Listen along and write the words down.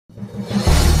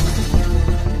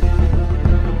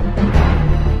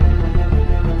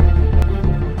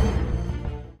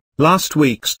Last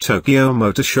week's Tokyo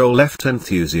Motor Show left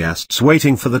enthusiasts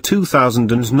waiting for the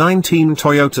 2019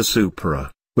 Toyota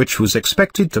Supra, which was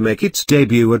expected to make its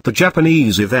debut at the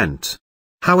Japanese event.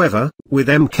 However, with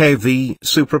Mk IV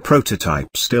Supra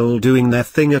prototypes still doing their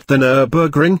thing at the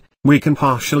Nurburgring, we can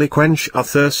partially quench our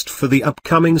thirst for the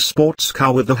upcoming sports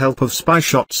car with the help of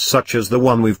Spyshots such as the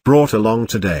one we've brought along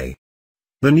today.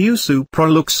 The new Supra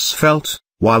looks svelte,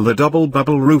 while the double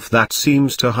bubble roof that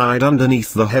seems to hide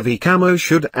underneath the heavy camo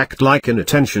should act like an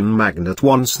attention magnet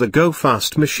once the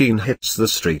go-fast machine hits the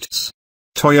streets.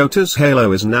 Toyota's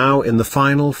Halo is now in the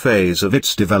final phase of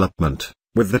its development,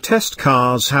 with the test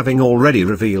cars having already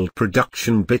revealed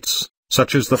production bits,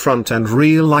 such as the front and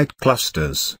rear light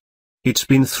clusters. It's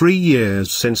been 3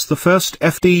 years since the first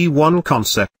FD1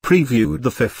 concept previewed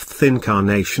the fifth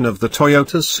incarnation of the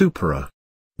Toyota Supra.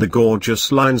 The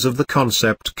gorgeous lines of the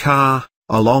concept car,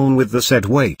 along with the said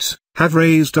weight, have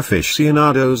raised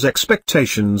aficionados'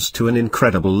 expectations to an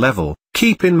incredible level.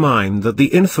 Keep in mind that the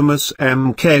infamous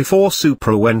Mk IV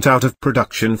Supra went out of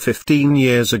production 15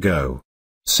 years ago.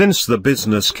 Since the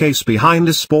business case behind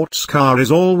a sports car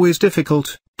is always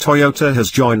difficult, Toyota has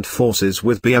joined forces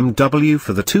with BMW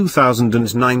for the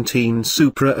 2019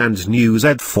 Supra and new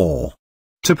Z4.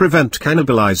 To prevent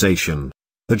cannibalization,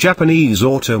 the Japanese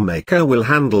automaker will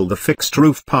handle the fixed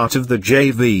roof part of the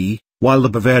JV, while the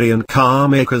Bavarian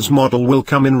carmaker's model will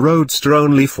come in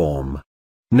roadster-only form.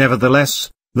 Nevertheless,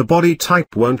 the body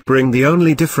type won't bring the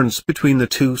only difference between the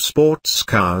two sports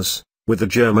cars, with the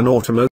German automoker